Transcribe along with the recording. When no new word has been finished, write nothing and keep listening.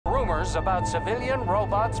rumors about civilian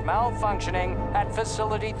robots malfunctioning at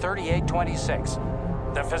Facility 3826.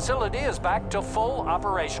 The facility is back to full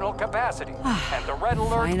operational capacity, and the red alert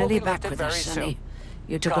will Finally be back lifted with very us, soon. Sonny.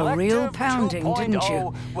 You took a Collective real pounding, didn't you?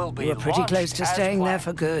 2.0 will be You were pretty close launched to as staying there planned.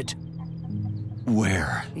 for good.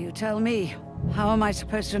 Where? You tell me. How am I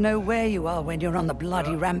supposed to know where you are when you're on the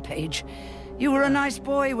bloody rampage? You were a nice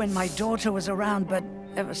boy when my daughter was around, but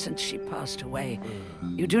ever since she passed away,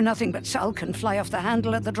 you do nothing but sulk and fly off the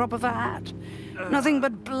handle at the drop of a hat. Nothing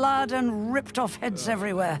but blood and ripped off heads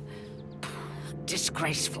everywhere.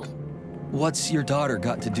 Disgraceful. What's your daughter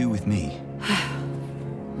got to do with me?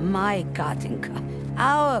 My Katinka.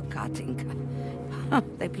 Our Katinka.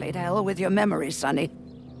 They played hell with your memory, Sonny.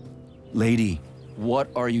 Lady, what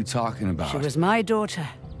are you talking about? She was my daughter,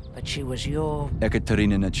 but she was your...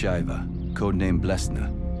 Ekaterina Nechaeva, codename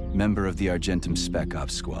Blesna, member of the Argentum Spec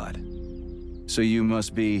Ops squad. So you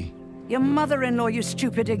must be... Your mother-in-law, you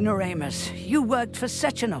stupid ignoramus. You worked for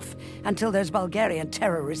Sechenov until those Bulgarian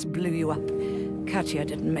terrorists blew you up. Katya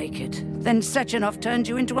didn't make it. Then Sechenov turned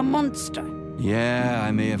you into a monster. Yeah,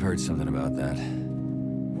 I may have heard something about that.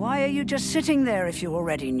 Why are you just sitting there if you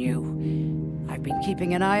already knew? I've been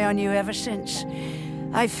keeping an eye on you ever since.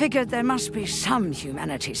 I figured there must be some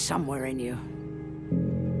humanity somewhere in you.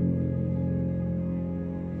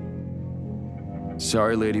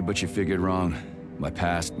 Sorry, lady, but you figured wrong. My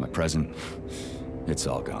past, my present, it's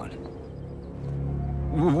all gone.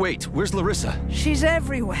 Wait, where's Larissa? She's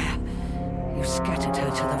everywhere. You scattered her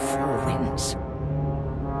to the four winds.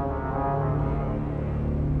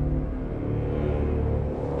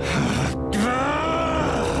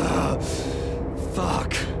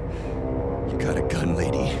 Fuck. You got a gun,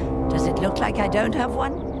 lady. Does it look like I don't have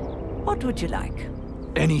one? What would you like?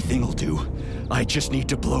 Anything'll do. I just need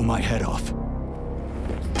to blow my head off.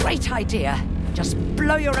 Great idea. Just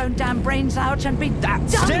blow your own damn brains out and be done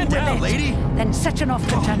Stand with down, it. lady! Then Sechenov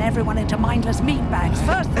could turn everyone into mindless meatbags.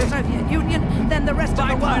 First the Soviet Union, then the rest of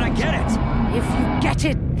the world. I get it! If you get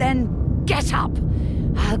it, then get up.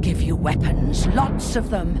 I'll give you weapons, lots of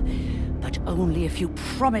them. But only if you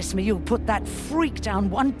promise me you'll put that freak down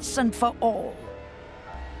once and for all.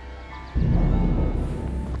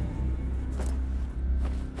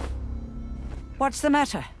 What's the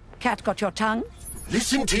matter? Cat got your tongue?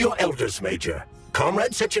 Listen to your elders, Major.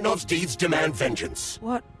 Comrade Sechenov's deeds demand vengeance.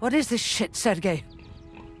 What is this shit, Sergei?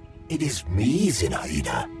 It is me,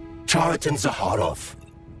 Zinaida. Chariton Zaharov.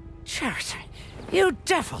 Chariton, you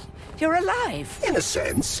devil! You're alive! In a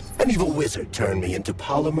sense, an evil wizard turned me into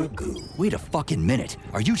polymer goo. Wait a fucking minute.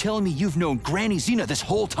 Are you telling me you've known Granny Zena this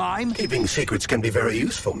whole time? Keeping secrets can be very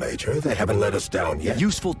useful, Major. They haven't let us down yet.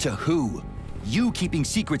 Useful to who? You keeping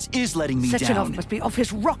secrets is letting me Sechenov down. must be off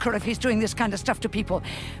his rocker if he's doing this kind of stuff to people.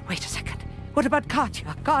 Wait a second. What about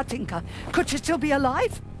Katya, Katinka? Could she still be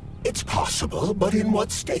alive? It's possible, but in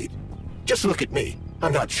what state? Just look at me.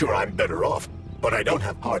 I'm not sure I'm better off, but I don't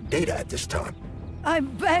have hard data at this time. I'm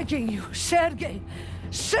begging you, Sergei.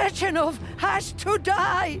 Sechenov has to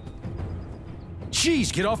die!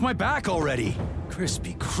 Jeez, get off my back already!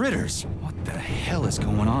 Crispy critters. What the hell is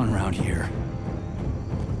going on around here?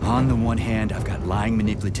 On the one hand, I've got lying,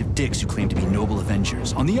 manipulative dicks who claim to be noble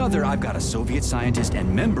avengers. On the other, I've got a Soviet scientist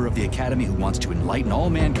and member of the Academy who wants to enlighten all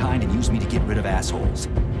mankind and use me to get rid of assholes.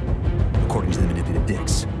 According to the manipulative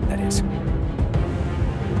dicks, that is.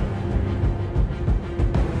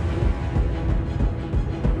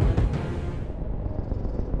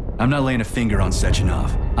 I'm not laying a finger on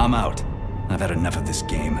Sechenov. I'm out. I've had enough of this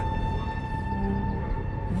game.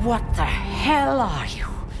 What the hell are you?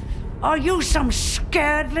 Are you some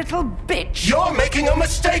scared little bitch? You're making a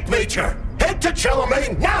mistake, Major! Head to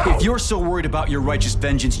Chelomane now! If you're so worried about your righteous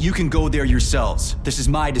vengeance, you can go there yourselves. This is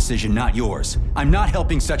my decision, not yours. I'm not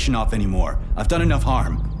helping Sechenov anymore. I've done enough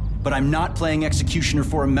harm. But I'm not playing executioner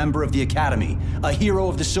for a member of the Academy, a hero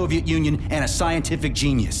of the Soviet Union, and a scientific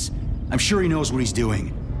genius. I'm sure he knows what he's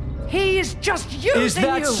doing. He is just using you! Is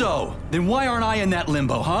that so? Then why aren't I in that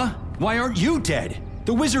limbo, huh? Why aren't you dead?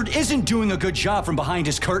 The wizard isn't doing a good job from behind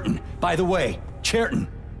his curtain. By the way, Cherton,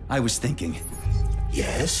 I was thinking.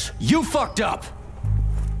 Yes? You fucked up!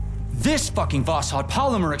 This fucking Voskhod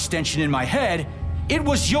polymer extension in my head, it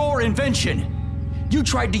was your invention! You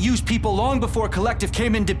tried to use people long before Collective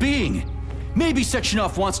came into being. Maybe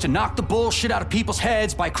Sechenov wants to knock the bullshit out of people's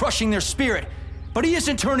heads by crushing their spirit, but he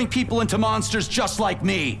isn't turning people into monsters just like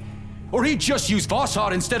me. Or he'd just use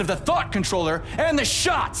Voskhod instead of the thought controller and the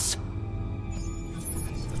shots!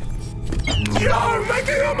 You're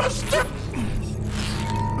making a mistake!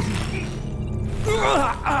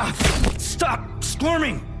 Stop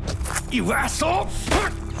squirming, you asshole!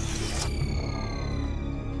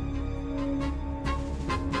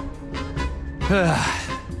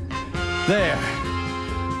 There.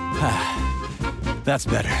 That's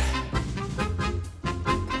better.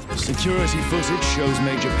 Security footage shows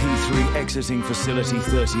Major P3 exiting Facility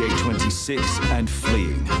 3826 and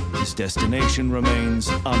fleeing. His destination remains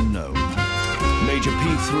unknown. Major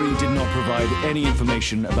P3 did not provide any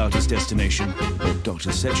information about his destination, but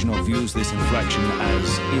Dr. Sechenov views this infraction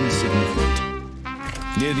as insignificant.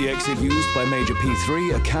 Near the exit used by Major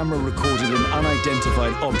P3, a camera recorded an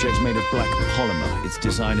unidentified object made of black polymer. Its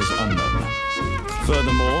design is unknown.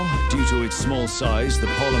 Furthermore, due to its small size, the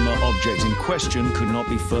polymer object in question could not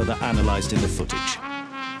be further analyzed in the footage.